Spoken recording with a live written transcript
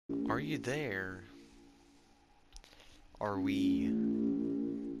Are you there? Are we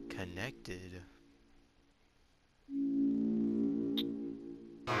connected?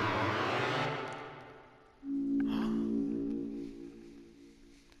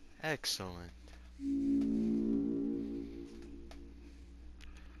 Excellent.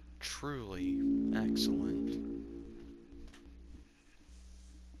 Truly excellent.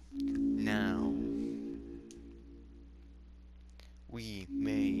 Now, we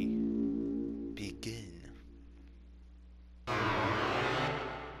may begin.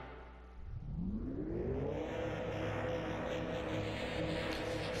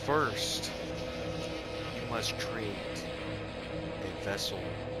 First, you must create a vessel.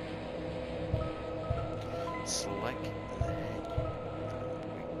 Select the head.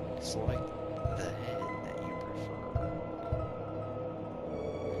 Select the head that you prefer.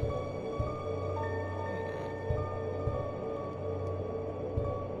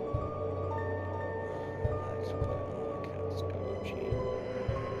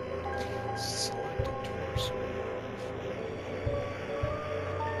 Select a torso.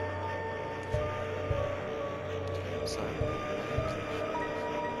 Select the legs.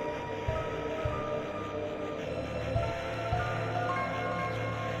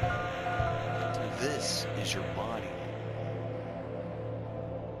 This is your body.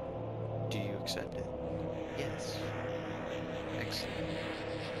 Do you accept it? Yes. Excellent.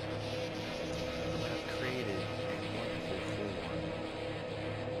 You have created a wonderful form.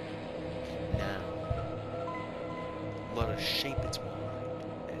 Now, let us shape its mind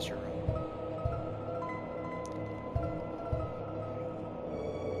as your own.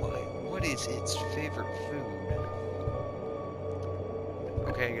 What is its favorite food?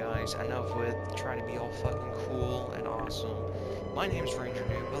 Okay guys, enough with trying to be all fucking cool and awesome. My name's Ranger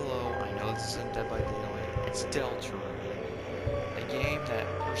Noob. Hello, I know this isn't Dead by Daylight. It's Deltarune. A game that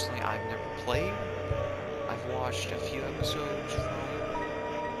personally I've never played. I've watched a few episodes from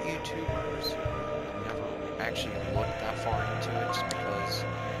YouTubers. I've never actually looked that far into it just because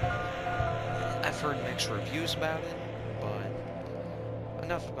I've heard mixed reviews about it, but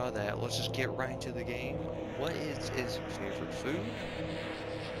enough about that. Let's just get right into the game. What is his favorite food?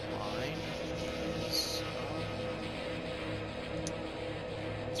 Mine is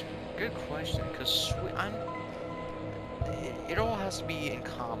it's a good question because it all has to be in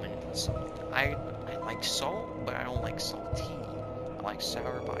common with something. I like salt, but I don't like salty. I like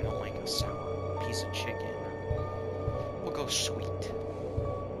sour, but I don't like a sour piece of chicken. We'll go sweet.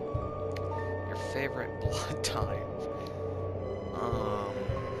 Your favorite blood type?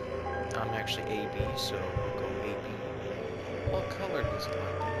 I'm actually AB, so we'll go AB. What color does it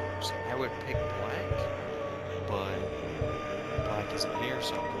like the most? I would pick black, but black isn't here,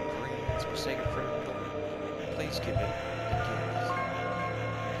 so I'll go green. It's mistaken for a please give it a gift.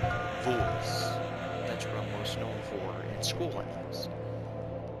 Voice. That's what I'm most known for, in school at least.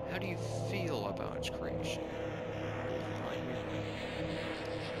 How do you feel about its creation?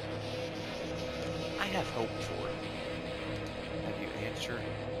 I have hope for it. Have you answered?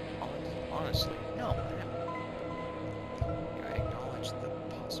 Honestly, no, I haven't. I acknowledge the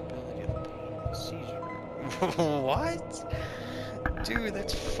possibility of pain and seizure. What? Dude,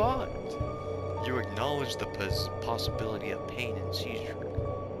 that's fucked. You acknowledge the possibility of pain and seizure.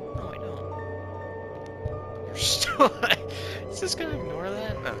 No, I don't. You're still... Is this gonna ignore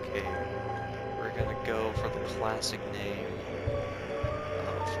that? Okay. We're gonna go for the classic name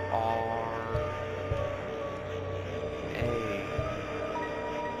of R...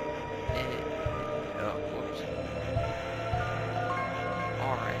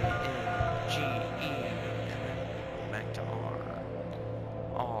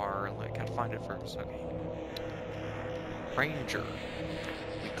 Find it first, okay. Ranger.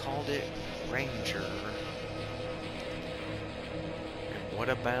 We called it Ranger. And what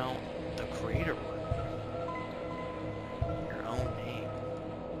about the creator one? Your own name.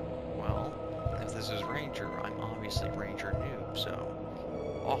 Well, if this is Ranger, I'm obviously Ranger Noob, so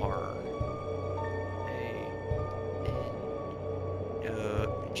R A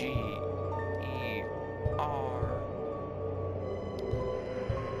N G E R.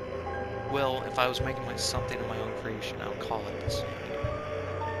 Well, if I was making something of my own creation, I would call it the same.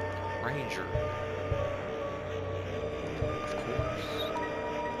 Ranger. Of course.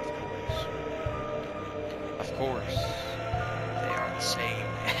 Of course. They are the same.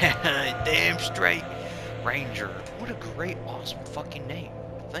 Damn straight. Ranger. What a great, awesome fucking name.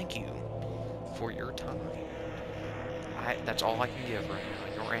 Thank you for your time. That's all I can give right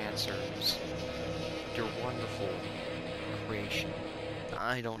now. Your answers. Your wonderful creation.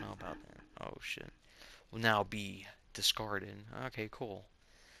 I don't know about that. Oh shit. Will now be discarded. Okay, cool.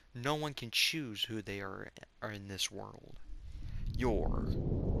 No one can choose who they are in this world. Your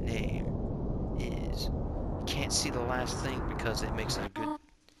name is. Can't see the last thing because it makes a good.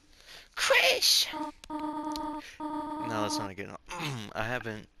 Chris! No, that's not good enough. I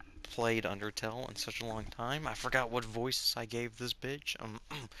haven't played Undertale in such a long time. I forgot what voices I gave this bitch.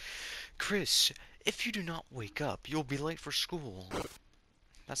 Chris, if you do not wake up, you'll be late for school.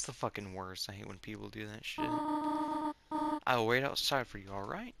 That's the fucking worst. I hate when people do that shit. I'll wait outside for you,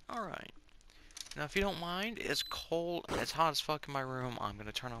 alright? Alright. Now, if you don't mind, it's cold and it's hot as fuck in my room. I'm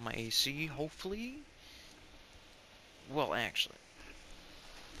gonna turn on my AC, hopefully. Well, actually.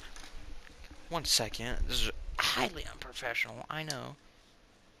 One second. This is highly unprofessional, I know.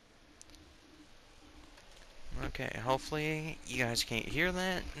 Okay, hopefully you guys can't hear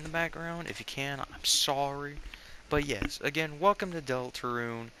that in the background. If you can, I'm sorry. But yes, again, welcome to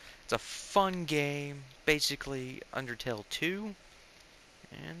Deltarune. It's a fun game, basically Undertale 2.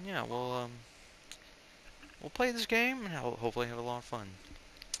 And yeah, we'll play this game and hopefully have a lot of fun.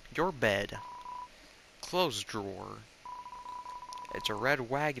 Your bed. Clothes drawer. It's a red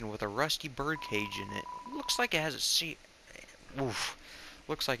wagon with a rusty birdcage in it. Looks like it has a seat. Oof.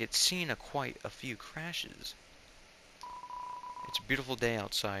 Looks like it's seen quite a few crashes. It's a beautiful day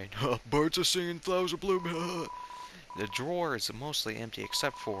outside. Birds are singing, flowers are blooming. The drawer is mostly empty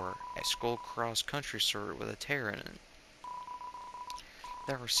except for a skull-crossed country shirt with a tear in it.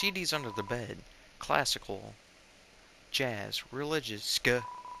 There are CDs under the bed. Classical, jazz, religious, ska.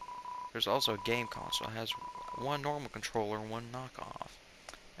 There's also a game console. It has one normal controller and one knockoff,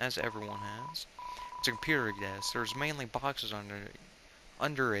 as everyone has. It's a computer desk. There's mainly boxes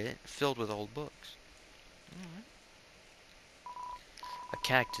under it filled with old books. Alright. A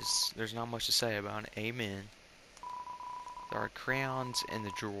cactus. There's not much to say about it. Amen. There are crayons in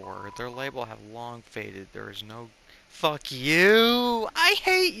the drawer. Their label have long faded. There is no... Fuck you! I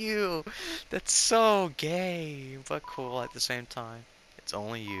hate you! That's so gay, but cool at the same time. It's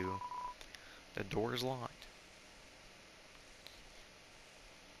only you. The door is locked.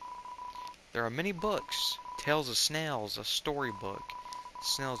 There are many books. Tales of Snails, a storybook.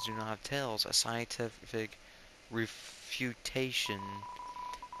 Snails do not have tails. A scientific refutation.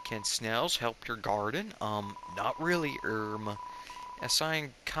 Can snails help your garden? Not really, A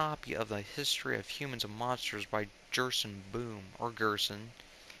signed copy of the History of Humans and Monsters by Gerson Boom, or Gerson.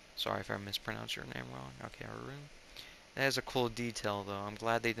 Sorry if I mispronounced your name wrong. Okay, Arun. That is a cool detail, though. I'm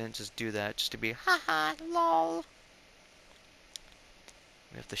glad they didn't just do that just to be, haha, lol.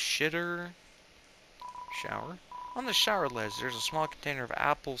 We have the shitter. Shower. On the shower ledge, there's a small container of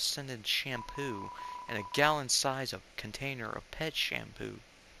apple-scented shampoo and a gallon-size container of pet shampoo.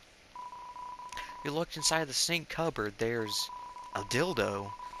 You look inside the sink cupboard, there's a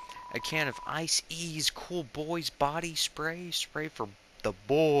dildo, a can of Ice Ease Cool Boys body spray for the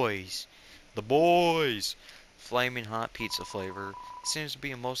boys. The boys! Flaming hot pizza flavor. It seems to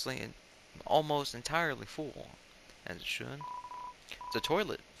be almost entirely full, as it should. It's a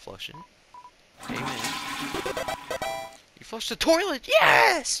toilet. Flush it. Amen. You flushed the toilet!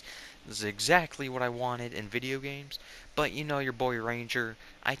 Yes! This is exactly what I wanted in video games. But you know your boy Ranger,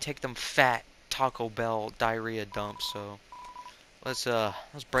 I take them fat Taco Bell diarrhea dumps, so let's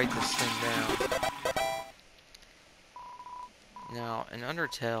break this thing down. Now, in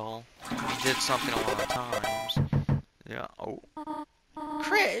Undertale, we did something a lot of times. Yeah, oh.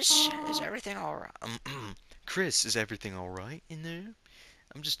 Chris, is everything alright? Chris, is everything alright in there?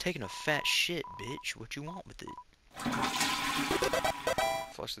 I'm just taking a fat shit, bitch. What you want with it?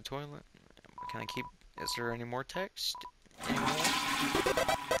 Flush the toilet. Can I keep... Is there any more text? Any more?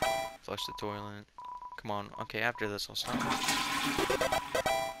 Flush the toilet. Come on. Okay, after this I'll stop.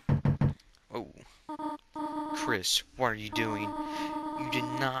 Oh. Chris, what are you doing? You did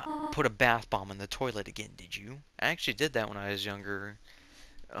not put a bath bomb in the toilet again, did you? I actually did that when I was younger.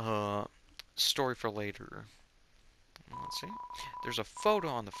 Story for later. Let's see. There's a photo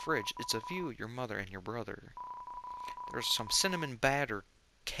on the fridge. It's a view of your mother and your brother. There's some cinnamon batter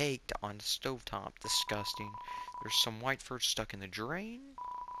caked on the stovetop. Disgusting. There's some white fur stuck in the drain.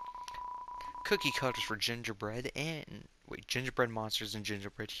 Cookie cutters for gingerbread and... Wait, gingerbread monsters and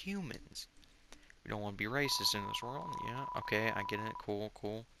gingerbread humans. We don't want to be racist in this world. Yeah, okay, I get it. Cool,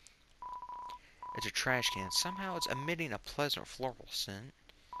 cool. It's a trash can. Somehow it's emitting a pleasant floral scent.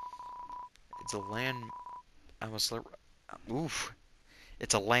 It's a land... I was... Oof.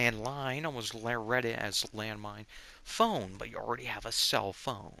 It's a landline. I almost read it as landmine. Phone, but you already have a cell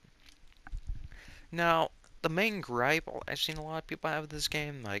phone. Now, the main gripe I've seen a lot of people have with this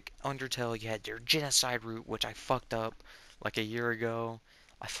game, like Undertale, you had your genocide route, which I fucked up like a year ago.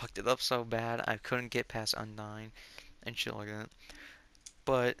 I fucked it up so bad, I couldn't get past Undyne and shit like that.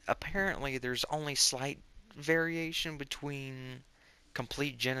 but apparently there's only slight variation between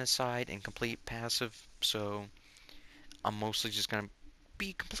complete genocide and complete passive, so I'm mostly just gonna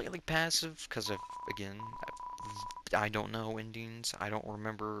be completely passive because again, I don't know endings. I don't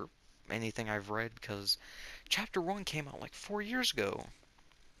remember anything I've read because Chapter 1 came out like 4 years ago.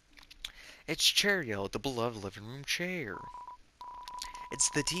 It's Cheerio, the beloved living room chair. It's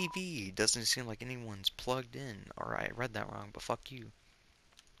the TV. Doesn't seem like anyone's plugged in. Alright, I read that wrong, but fuck you.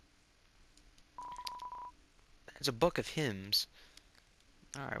 It's a book of hymns.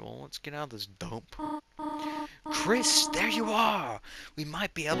 Alright, well, let's get out of this dump. Chris, there you are! We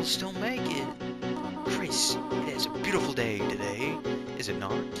might be able to still make it. Chris, it is a beautiful day today, is it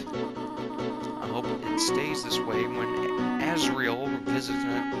not? I hope it stays this way when Azrael visits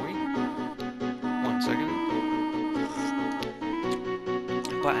next week. 1 second.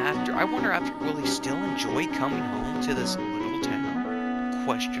 But I wonder will he still enjoy coming home to this little town?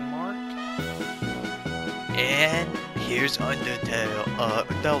 Question mark. And here's Deltarune.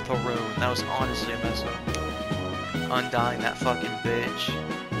 That was honestly a mess up. Undying that fucking bitch.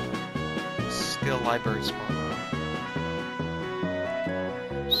 Skill library spot.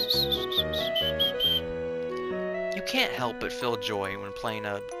 You can't help but feel joy when playing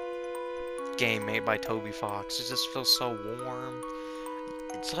a game made by Toby Fox. It just feels so warm.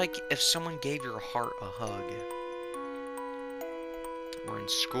 It's like if someone gave your heart a hug. We're in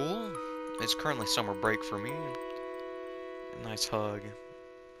school. It's currently summer break for me. A nice hug.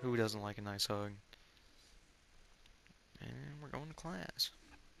 Who doesn't like a nice hug? And we're going to class.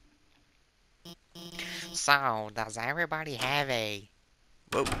 So, does everybody have a...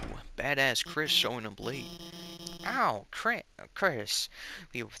 Whoa, badass Chris showing up late. Oh, Chris,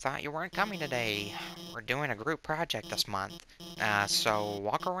 we thought you weren't coming today. We're doing a group project this month. So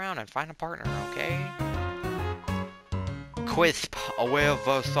walk around and find a partner, okay? Quisp, aware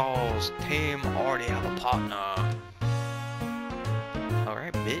versus team already have a partner.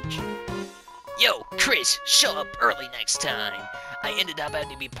 Alright, bitch. Yo, Chris, show up early next time. I ended up having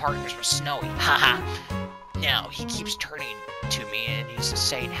to be partners with Snowy. Haha. Now, he keeps turning to me and he's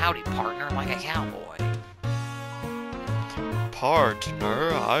saying howdy partner like a cowboy.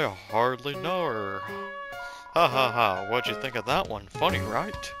 Partner, I hardly know her. Ha ha ha, what'd you think of that one? Funny,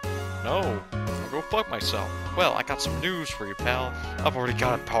 right? No, I'll go fuck myself. Well, I got some news for you, pal. I've already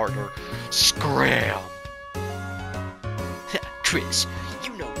got a partner. Scram! Chris,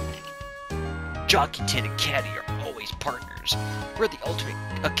 you know Jockeyton and Caddy are always partners. We're the ultimate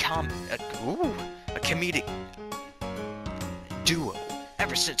a comedic duo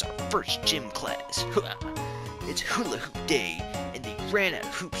ever since our first gym class. It's hula hoop day, and they ran out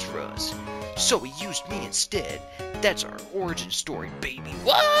of hoops for us. So he used me instead. That's our origin story, baby.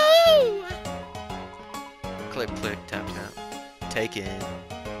 Whoa! Click, click, tap, tap. Take it.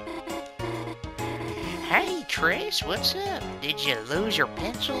 Hey, Chris, what's up? Did you lose your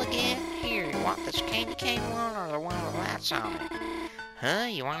pencil again? Here, you want this candy cane one or the one with lights on it? Huh?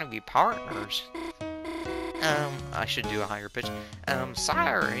 You want to be partners? I should do a higher pitch.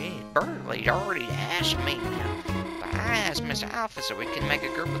 Sorry, Burley already asked me. But I asked Miss Alpha so we can make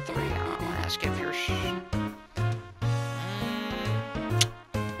a group of 3. I'll ask if you're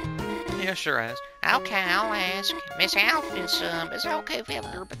Yeah, sure, ask. Okay, I'll ask. Miss Alpha is it okay if we have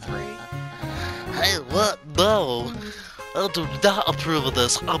a group of 3? Hey, what? No. I do not approve of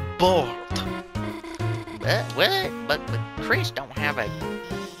this. I'm bored. What? But Chris don't have a...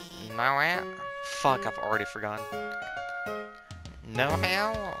 No, Fuck, I've already forgotten. No,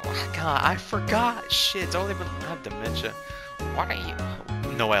 hell? God, I forgot. Shit, don't even have dementia. What are you...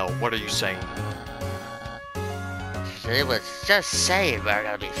 Noel, what are you saying? She was just saying we're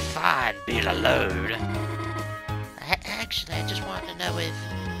gonna be fine being alone. Actually, I just wanted to know if...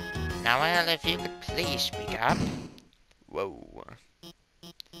 Noel, if you could please speak up. Whoa.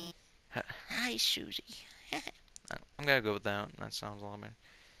 Hi, Susie. I'm gonna go with that. That sounds a lot better.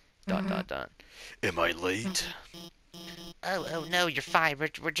 Dot, dot, dot. Am I late? Oh, no, you're fine.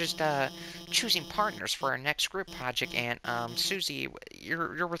 We're just, choosing partners for our next group project, and, Susie,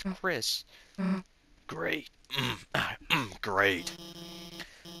 you're with Chris. Great. Great.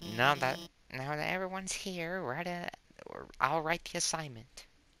 Now that everyone's here, I'll write the assignment.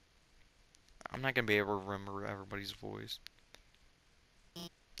 I'm not gonna be able to remember everybody's voice.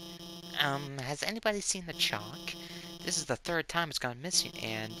 Has anybody seen the chalk? This is the 3rd time it's gone missing,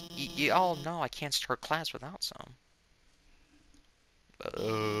 and you all know I can't start class without some.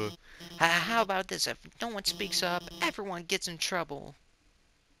 How about this? If no one speaks up, everyone gets in trouble.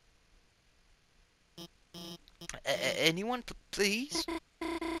 Anyone, please?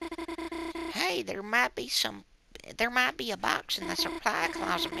 Hey, there might be some There might be a box in the supply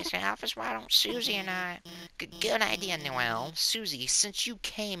closet, Miss Alphys. Why don't Susie and I... Good idea, Noelle. Susie, since you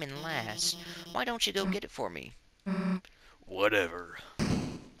came in last, why don't you go get it for me? Whatever.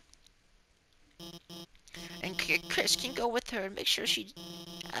 And Chris can go with her and make sure she,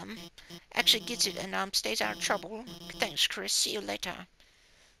 actually gets it and, stays out of trouble. Thanks, Chris. See you later.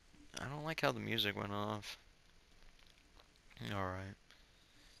 I don't like how the music went off. Alright.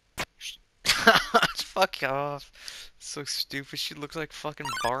 Fuck off. So stupid. She looks like fucking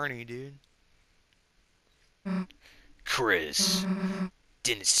Barney, dude. Chris,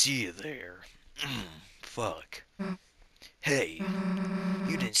 didn't see you there. Fuck. Hey,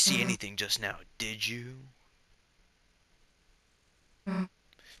 you didn't see anything just now, did you?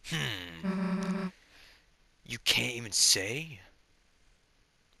 You can't even say?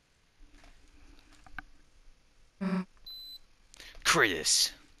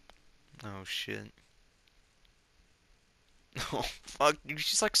 Chris. Oh shit. Oh fuck, dude,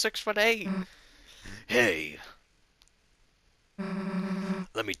 she's like 6'8". Hey.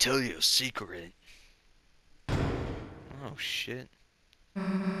 Let me tell you a secret. Oh shit.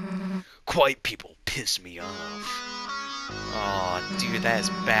 Quiet people piss me off. Oh dude, that is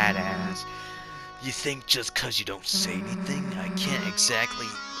badass. You think just 'cause you don't say anything, I can't exactly...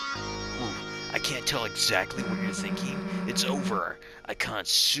 Ooh, I can't tell exactly what you're thinking? It's over. I caught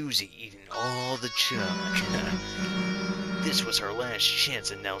Susie eating all the junk. This was her last chance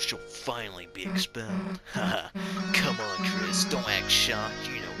and now she'll finally be expelled. Haha. Come on, Chris, don't act shocked.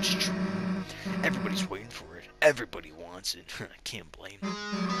 You know it's true. Everybody's waiting for it. Everybody wants it. I can't blame them.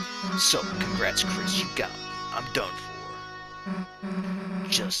 So, congrats, Chris. You got me. I'm done for.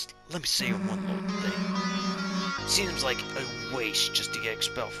 Just let me say one little thing. Seems like a waste just to get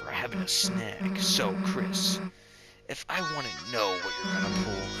expelled for having a snack. So, Chris, if I want to know what you're gonna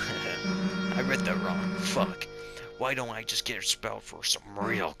pull... I read that wrong. Fuck. Why don't I just get expelled for some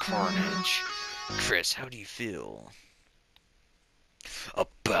real carnage? Chris, how do you feel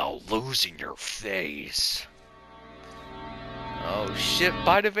about losing your face? Oh shit,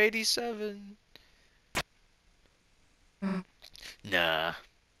 bite of 87. Nah.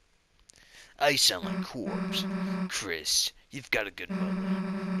 I sound like corpse. Chris, you've got a good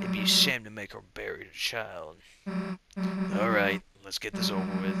mother. It'd be a shame to make her bury the child. Alright, let's get this over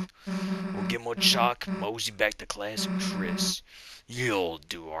with. We'll get more chalk, mosey back to class, and Chris, you'll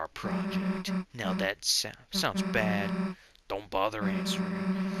do our project. Now that sounds bad. Don't bother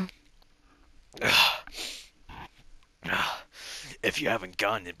answering. If you haven't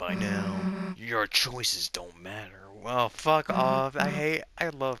gotten it by now, your choices don't matter. Well, fuck off. I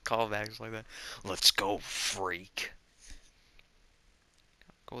love callbacks like that. Let's go, freak.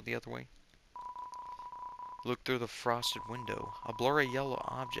 Go the other way. Look through the frosted window. A blurry yellow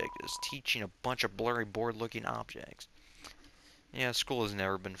object is teaching a bunch of blurry bored-looking objects. Yeah, school has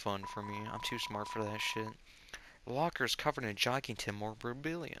never been fun for me. I'm too smart for that shit. The locker is covered in jogging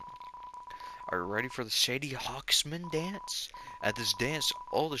memorabilia. Are you ready for the Shady Hawksman dance? At this dance,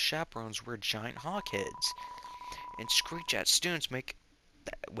 all the chaperones wear giant hawk heads and screech at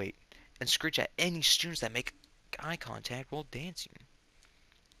any students that make eye contact while dancing.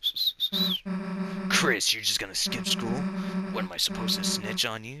 Chris, you're just gonna skip school? What am I supposed to snitch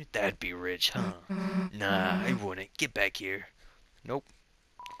on you? That'd be rich, huh? Nah, I wouldn't. Get back here. Nope.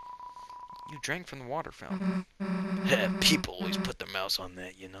 You drank from the water fountain. People always put their mouths on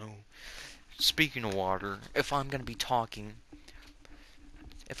that, you know. Speaking of water, if I'm gonna be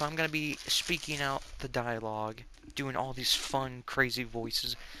speaking out the dialogue, doing all these fun, crazy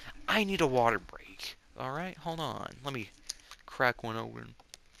voices, I need a water break. Alright, hold on. Let me crack one open.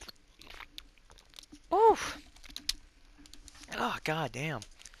 Oof. Oh, god damn.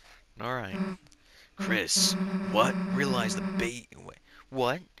 Alright. Chris, what? Realize the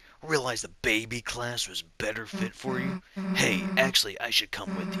baby class was better fit for you? Hey, actually, I should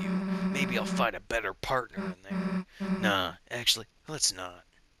come with you. Maybe I'll find a better partner in there. Nah, actually, let's not.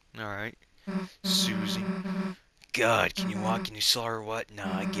 Alright. Susie. God, can you walk? Can you saw or what?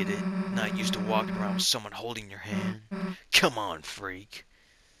 Nah, I get it. Not used to walking around with someone holding your hand. Come on, freak.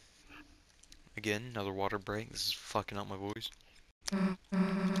 Again, another water break. This is fucking up my voice.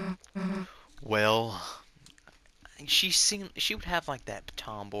 Well, she would have like that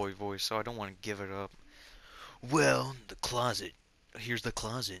tomboy voice, so I don't want to give it up. Well, the closet. Here's the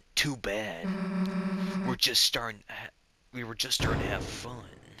closet. Too bad. We were just starting to have fun.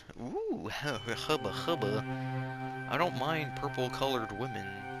 Ooh, hubba hubba. I don't mind purple-colored women.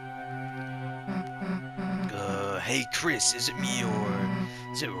 Hey Chris, is it me or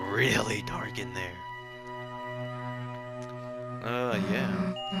is it really dark in there? Yeah.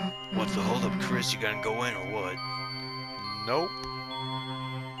 What's the holdup, Chris? You gonna go in or what? Nope.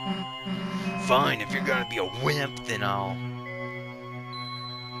 Fine, if you're gonna be a wimp, then I'll...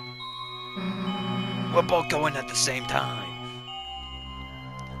 We're both going at the same time.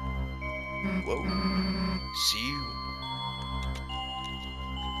 Whoa. See you.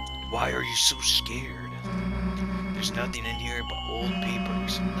 Why are you so scared? There's nothing in here but old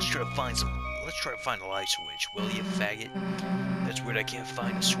papers. Let's try to find a light switch, will you, faggot? That's weird, I can't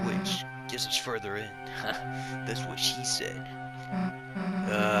find a switch. Guess it's further in. That's what she said.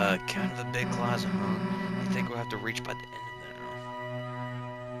 Kind of a big closet, huh? I think we'll have to reach by the end of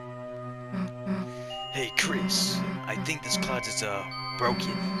that. Hey, Chris. I think this closet's,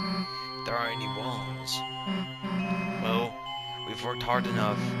 broken. There aren't any walls. Well, we've worked hard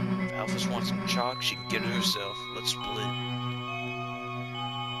enough. If Alphys wants some chalk, she can get it herself. Let's split.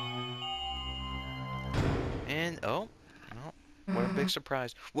 And, oh, well, what a big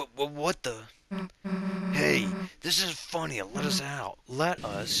surprise. What the? Hey, this isn't funny. Let us out. Let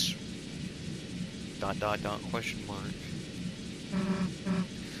us... ... question mark.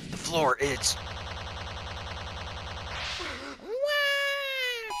 The floor, it's...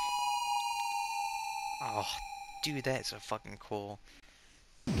 Oh, dude, that's a fucking cool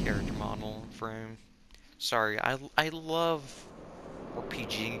character model frame. Sorry, I love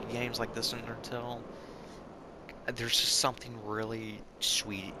RPG games like this in Undertale. There's just something really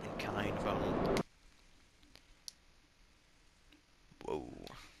sweet and kind about them. Whoa.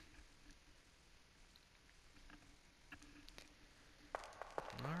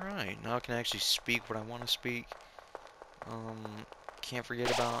 Alright, now I can actually speak what I want to speak. Can't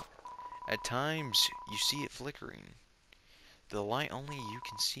forget about... At times, you see it flickering. The light only you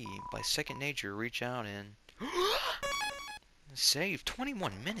can see. By second nature, reach out and... Save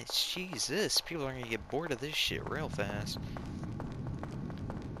 21 minutes. Jesus, people are gonna get bored of this shit real fast.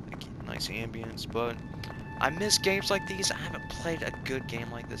 Nice ambience, but I miss games like these. I haven't played a good game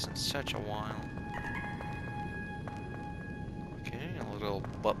like this in such a while. Okay, a little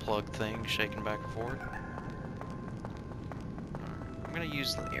butt plug thing shaking back and forth. Alright, I'm gonna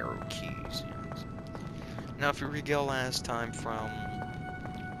use the arrow keys. Yes. Now, if you recall last time from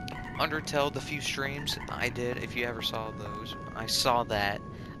Undertale, the few streams I did, if you ever saw those, I saw that.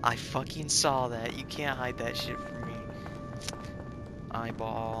 I fucking saw that. You can't hide that shit from me.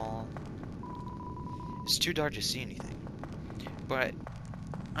 Eyeball. It's too dark to see anything. But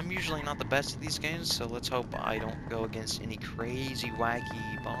I'm usually not the best at these games, so let's hope I don't go against any crazy,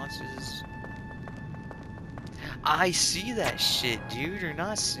 wacky bosses. I see that shit, dude. You're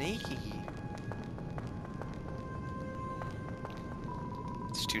not sneaky.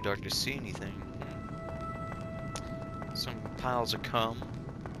 It's too dark to see anything. Some piles of cum,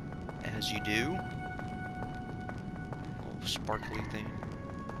 as you do. A little sparkly thing.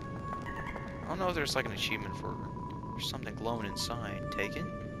 I don't know if there's like an achievement for something glowing inside. Taken?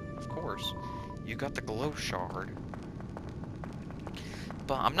 Of course. You got the glow shard.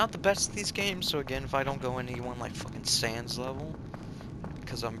 But I'm not the best at these games, so again, if I don't go into one like fucking Sans level,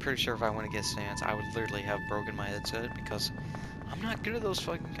 because I'm pretty sure if I went against Sans, I would literally have broken my headset, because I'm not good at those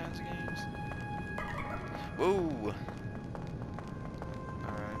fucking kinds of games. Whoa!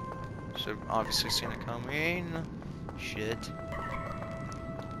 Alright. Should have obviously seen it coming. Shit.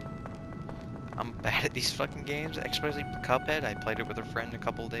 I'm bad at these fucking games, especially Cuphead. I played it with a friend a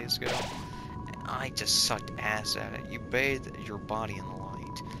couple of days ago. I just sucked ass at it. You bathe your body in the light.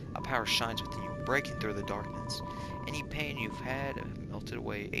 A power shines within you, breaking through the darkness. Any pain you've had melted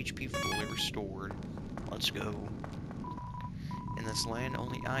away. HP fully restored. Let's go. In this land,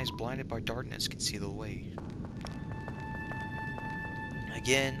 only eyes blinded by darkness can see the way.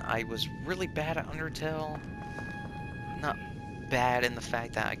 Again, I was really bad at Undertale. Not bad in the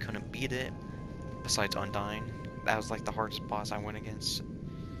fact that I couldn't beat it. Besides Undying. That was like the hardest boss I went against.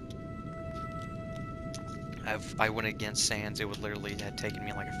 If I went against Sans, it would literally have taken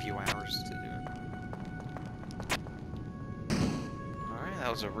me like a few hours to do it. Alright, that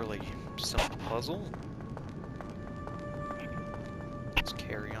was a really simple puzzle. Let's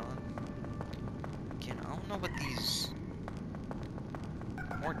carry on. Again, I don't know what these...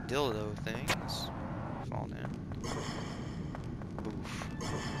 more dildo things. Fall down. Oof.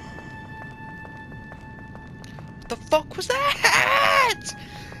 What the fuck was that?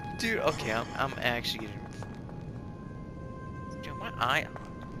 Dude, okay, I'm actually getting... Dude, my eye...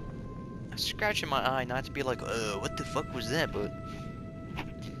 I'm scratching my eye not to be like, what the fuck was that, but...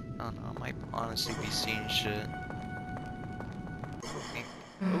 I don't know, I might honestly be seeing shit.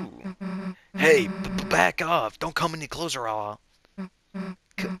 Ooh. Hey, back off! Don't come any closer, I'll...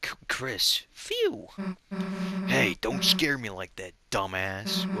 Chris. Phew! Hey, don't scare me like that,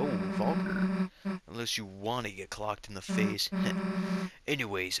 dumbass. Whoa, vulgar. Unless you want to get clocked in the face.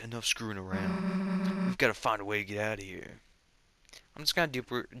 Anyways, enough screwing around. We've got to find a way to get out of here. I'm just gonna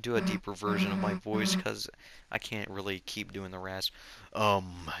do a deeper version of my voice because I can't really keep doing the rasp.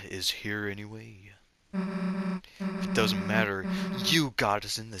 Is here anyway? If it doesn't matter, you got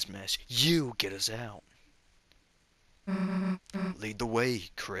us in this mess. You get us out. Lead the way,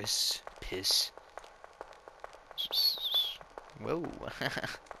 Chris. Piss. Whoa,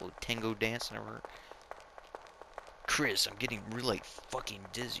 little tango dancing over. Chris, I'm getting really fucking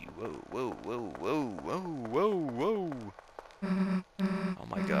dizzy. Whoa, whoa, whoa, whoa, whoa, whoa, whoa. Oh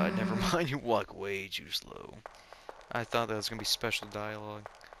my god, never mind. You walk way too slow. I thought that was gonna be special dialogue.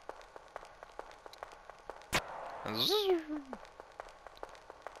 Alright.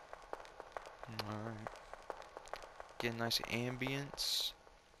 Get a nice ambience.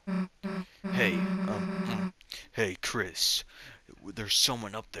 Hey, hey, Chris. There's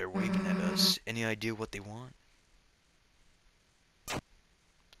someone up there waving at us. Any idea what they want?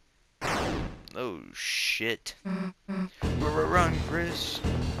 Oh shit. Run, Chris.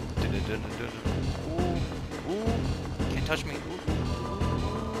 Ooh, ooh. Can't touch me.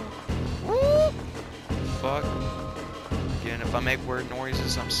 Ooh. Ooh. Fuck. Again, if I make weird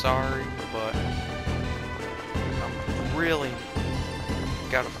noises, I'm sorry, but I'm really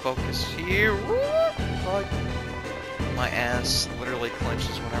gotta focus here. Woo! Fuck. My ass literally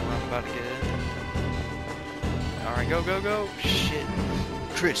clenches whenever I'm about to get in. Alright, go, go, go. Shit.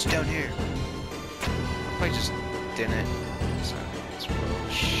 Chris, down here. If I just didn't. So,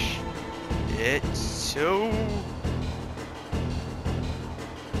 It's so...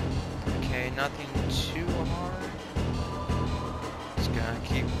 okay, nothing too hard. Just gotta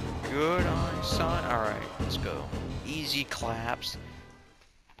keep good eyesight. Alright, let's go. Easy claps.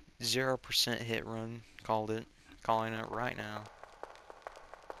 0% hit run. Called it. Calling it right now.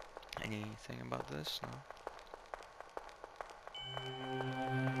 Anything about this? No.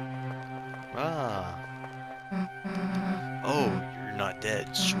 Ah. Oh, you're not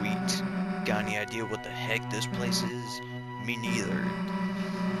dead. Sweet. Got any idea what the heck this place is? Me neither.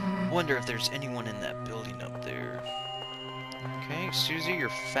 Wonder if there's anyone in that building up there. Okay, Susie, your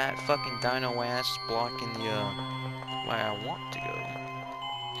fat fucking dino ass is blocking the, way I want to go.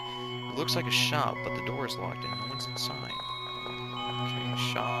 It looks like a shop, but the door is locked and no one's inside. Okay,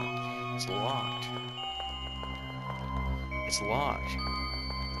 shop. It's locked. It's locked.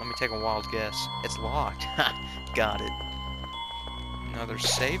 Let me take a wild guess. It's locked. Ha! Got it. Another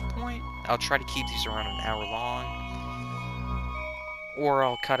save point? I'll try to keep these around an hour long. Or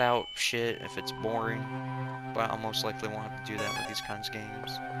I'll cut out shit if it's boring. But I'll most likely won't have to do that with these kinds of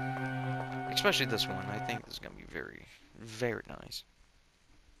games. Especially this one. I think this is going to be very, very nice.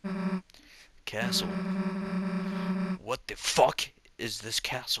 Castle. What the fuck is this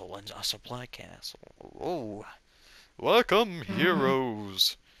castle? A supply castle. Oh. Welcome,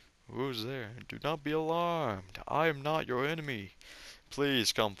 heroes. Who's there? Do not be alarmed. I am not your enemy.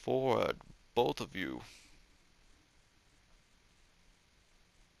 Please come forward, both of you.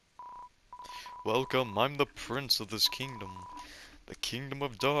 Welcome, I'm the prince of this kingdom. The kingdom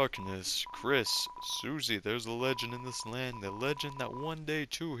of darkness. Chris, Susie, there's a legend in this land. The legend that one day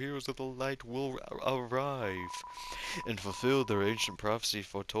two heroes of the light will arrive and fulfill their ancient prophecy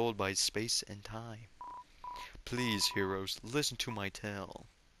foretold by space and time. Please, heroes, listen to my tale.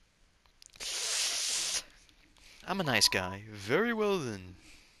 I'm a nice guy. Very well then.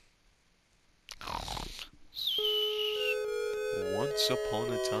 Once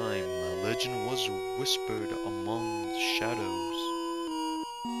upon a time, a legend was whispered among the shadows.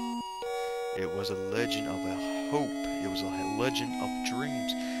 It was a legend of a hope. It was a legend of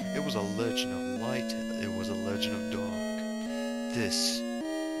dreams. It was a legend of light. It was a legend of dark.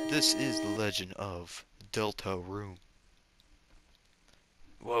 This is the legend of Deltarune.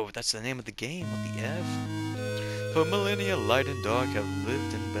 Whoa, that's the name of the game. What the F? For millennia, light and dark have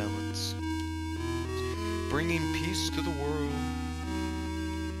lived in balance, bringing peace to the world.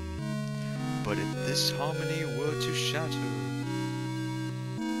 But if this harmony were to shatter,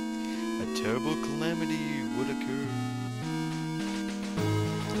 a terrible calamity would occur.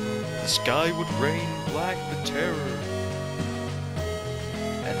 The sky would rain black with terror,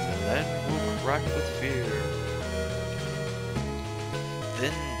 and the land will crack with fear.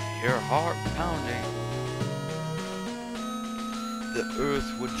 Then, her heart pounding, the earth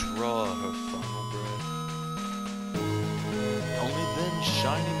would draw her final breath, only then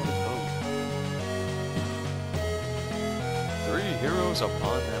shining with hope. Three heroes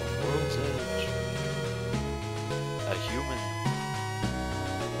upon that world's edge. A human,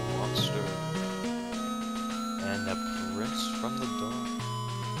 a monster, and a prince from the dark.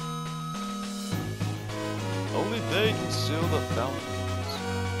 fountains.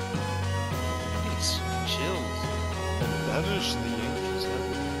 It's chills and banish the angel's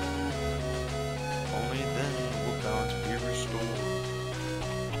heaven. Only then will balance be restored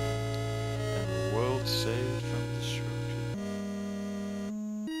and the world saved from destruction.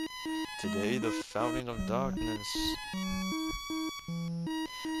 Today the fountain of darkness,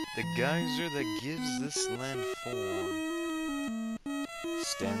 the geyser that gives this land form,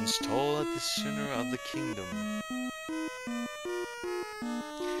 stands tall at the center of the kingdom.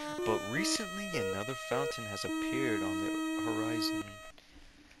 But recently another fountain has appeared on the horizon.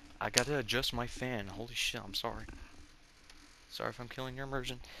 I gotta adjust my fan. Holy shit, I'm sorry. Sorry if I'm killing your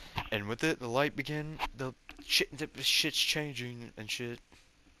immersion. And with it, the light began, the shit's changing and shit.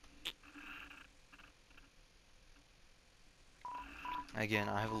 Again,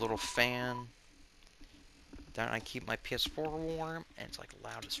 I have a little fan. Then I keep my PS4 warm, and it's like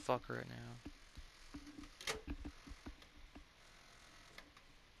loud as fuck right now.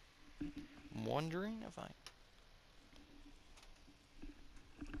 I'm wondering if I...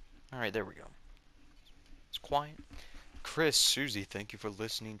 Alright, there we go. It's quiet. Chris, Susie, thank you for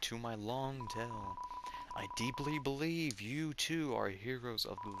listening to my long tale. I deeply believe you too are heroes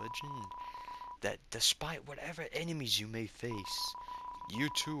of the legend. That despite whatever enemies you may face, you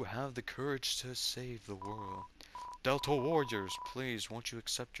too have the courage to save the world. Delta Warriors, please, won't you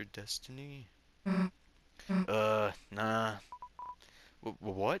accept your destiny? Nah.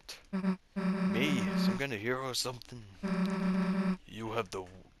 What? Me? Some kind of hero or something? You have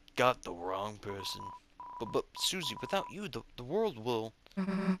got the wrong person. But Susie, without you, the world will...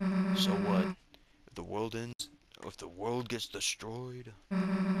 So what? If the world ends, or if the world gets destroyed,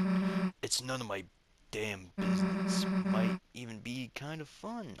 it's none of my damn business. Might even be kind of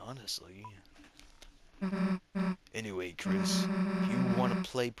fun, honestly. Anyway, Chris, if you want to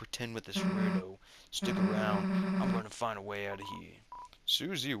play pretend with this weirdo, stick around. I'm gonna find a way out of here.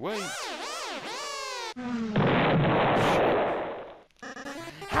 Susie, wait!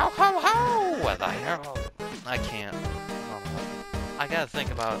 Ho ho ho! The hero! I can't. I gotta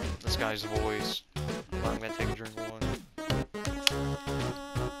think about this guy's voice. I'm gonna take a drink of water.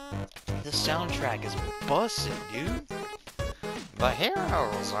 The soundtrack is bussin', dude. The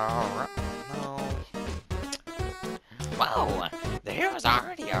heroes are... No. Whoa! The heroes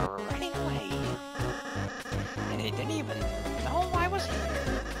already are running away. And they didn't even know I was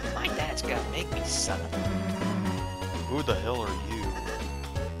here. My dad's gonna make me son of a... Who the hell are you?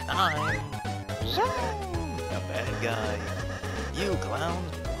 I'm... Zoom! A bad guy. You clown.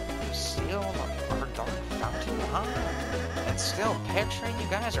 You steal our dark fountain, huh? And still picturing you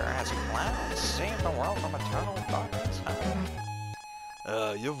guys are as clowns, save the world from eternal darkness,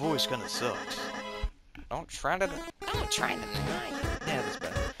 huh? Your voice kinda sucks. Don't try to deny it. Yeah, that's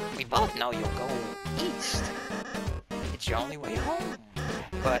better. We both know you'll go east. It's your only way home.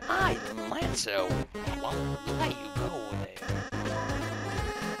 But I, Lancer, won't let you go there.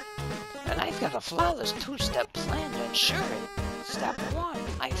 And I've got a flawless two-step plan to ensure it. Step 1,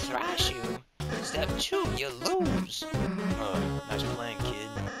 I thrash you. Step 2, you lose. Nice plan, kid.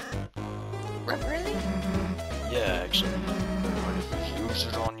 Really? Yeah, actually. What if we use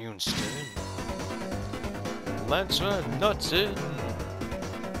it on you instead? Lancer, nuts in.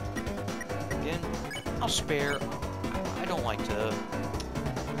 Again, I'll spare. I don't like to...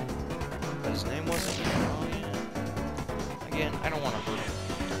 But his name wasn't... Oh, yeah. Again, I don't want to hurt him.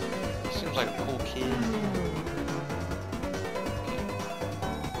 Seems like a cool kid.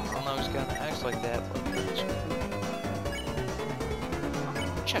 I don't know he's gonna act like that, but it's cool.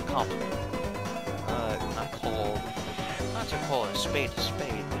 Check compliment. Not to call a spade,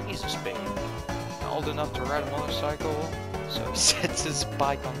 but he's a spade. Old enough to ride a motorcycle, so he sets his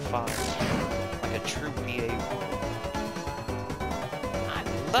bike on fire. Like a true BA1. I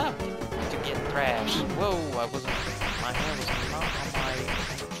loved to get thrashed. Whoa, my hand was not on my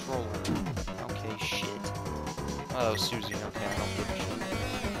controller. Okay, shit. Oh, Susie, okay, I don't give a shit.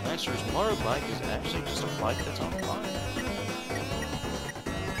 Lancer's motorbike is actually just a bike that's on fire.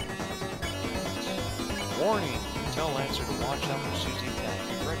 Warning! Tell Lancer to watch out for Susie attack.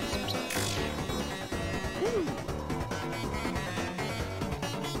 He breaks himself.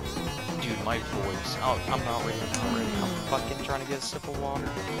 Dude, my voice. Oh, I'm not ready. I'm fucking trying to get a sip of water.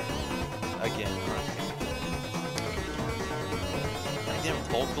 Again. I didn't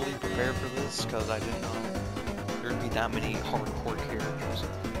vocally prepare for this because I didn't know there'd be that many hardcore characters.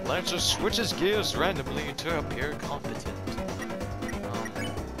 Lancer switches gears randomly to appear competent.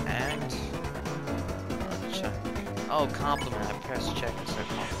 And... check. Oh, compliment. I pressed check instead of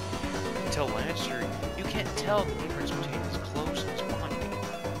compliment. Tell Lancer, you can't tell the difference between his clothes and his body.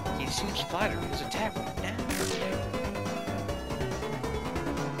 He seems flattered. His attack went down.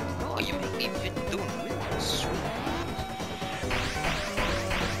 you make me fit doing this.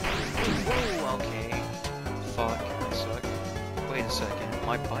 Whoa, okay. Fuck, I suck. Wait a second,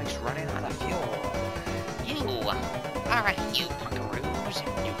 my bike's running out of fuel. You, alright, you punkaroos.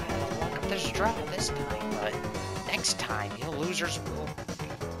 You gotta walk up this drive this time, but next time, you losers will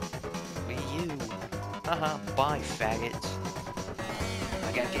Be you. Haha, bye, faggots.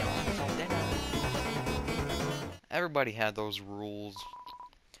 I gotta get on before dinner. Everybody had those rules.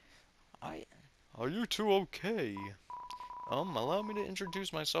 Are you two okay? Allow me to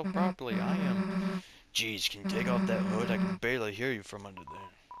introduce myself properly. I am... Jeez, can you take off that hood? I can barely hear you from under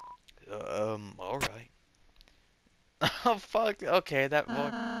there. Alright. Oh, fuck. Okay, that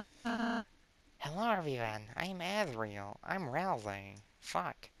voice... Hello, everyone. I'm Adriel. I'm Ralsei.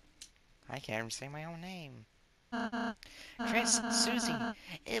 Fuck. I can't even say my own name. Chris, Susie,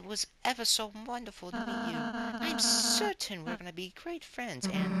 it was ever so wonderful to meet you. I'm certain we're gonna be great friends,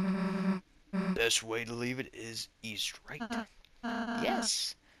 and Best way to leave it is east, right?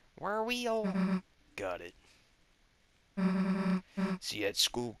 yes, where we all... Got it. See you at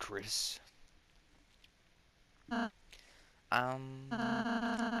school, Chris.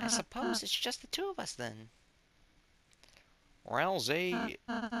 I suppose it's just the two of us then. Ralsei,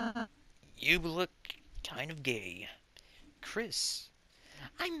 You look kind of gay. Chris.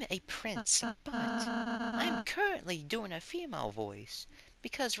 I'm a prince, but I'm currently doing a female voice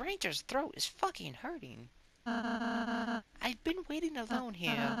because Ranger's throat is fucking hurting. I've been waiting alone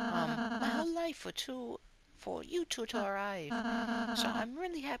here, my whole life for you two to arrive. So I'm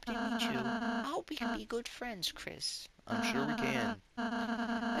really happy to meet you. I hope we can be good friends, Chris. I'm sure we can.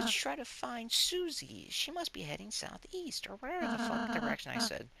 Let's try to find Susie. She must be heading southeast, or whatever the fuck direction I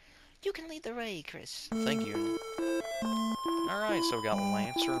said. You can lead the way, Chris. Thank you. Alright, so we got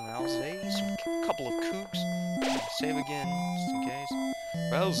Lancer and Ralsei, some couple of kooks. Save again, just in case.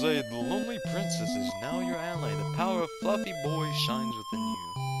 Ralsei, the lonely princess is now your ally. The power of Fluffy Boy shines within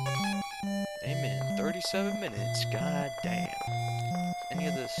you. Amen. 37 minutes. God damn. Any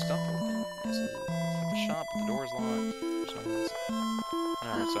of the stuff open? Is the shop? The door's locked.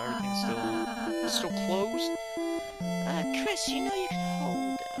 Alright, so everything's still closed. Chris, you know you can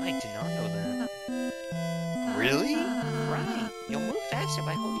hold. I did not know that. Really? Right. You'll move faster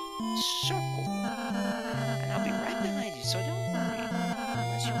by holding circle. And I'll be right behind you, so don't worry.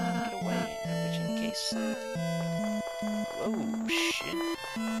 Unless you want to get away, which in case, sorry. Oh, shit.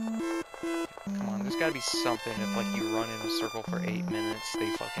 Come on, there's gotta be something if, like, you run in a circle for 8 minutes, they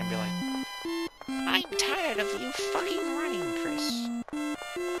fucking be like... I'm tired of you fucking running, Chris.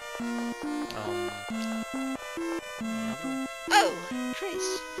 Oh, Chris,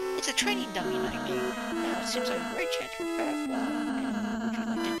 it's a training dummy I made. Now it seems like a great chance for fair fun. Would you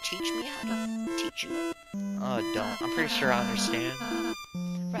like to teach me how to teach you? Don't. I'm pretty sure I understand.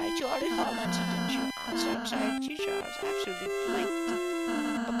 Right, you already followed once, didn't you? I'm sorry, teacher, I was absolutely late.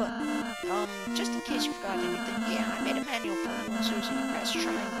 But, just in case you forgot anything, yeah, I made a manual for you and Susie. Press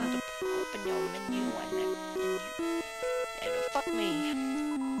triangle to open your menu and fuck me.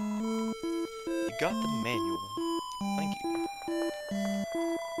 You got the manual. Thank you.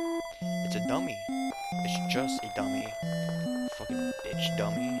 It's a dummy. It's just a dummy. Fucking bitch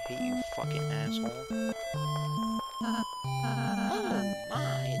dummy. Hate you, fucking asshole. Oh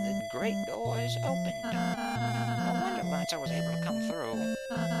my, the great door is opened. No wonder once I was able to come through.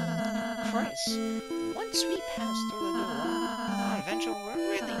 Chris, once we pass through the door, our adventure will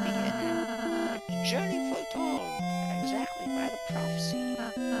really begin. A journey foretold exactly by the prophecy.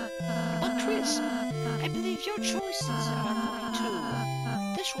 But Chris, I believe your choices are going too.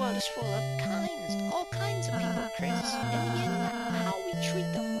 This world is full of all kinds of people, Chris. In the end, how we treat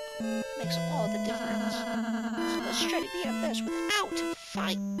them makes all the difference. So let's try to be our best without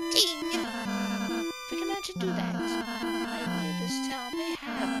fighting. If we can manage to do that, I believe this town may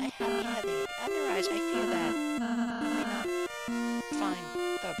have a happy ending. Otherwise, I fear that we may not find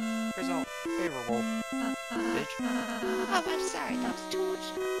the result favorable. Bitch. Oh, I'm sorry, that was too much.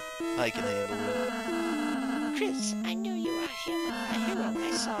 I can handle it. Chris, I knew you were a hero when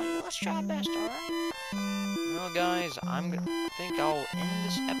I saw you. Let's try our best, alright? Well, guys, think I'll end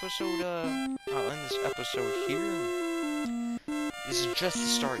this episode here. This is just the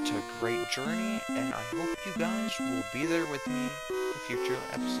start to a great journey, and I hope you guys will be there with me in future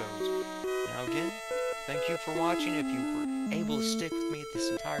episodes. Now again, thank you for watching if you were able to stick with me this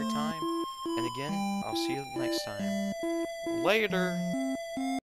entire time. And again, I'll see you next time. Later!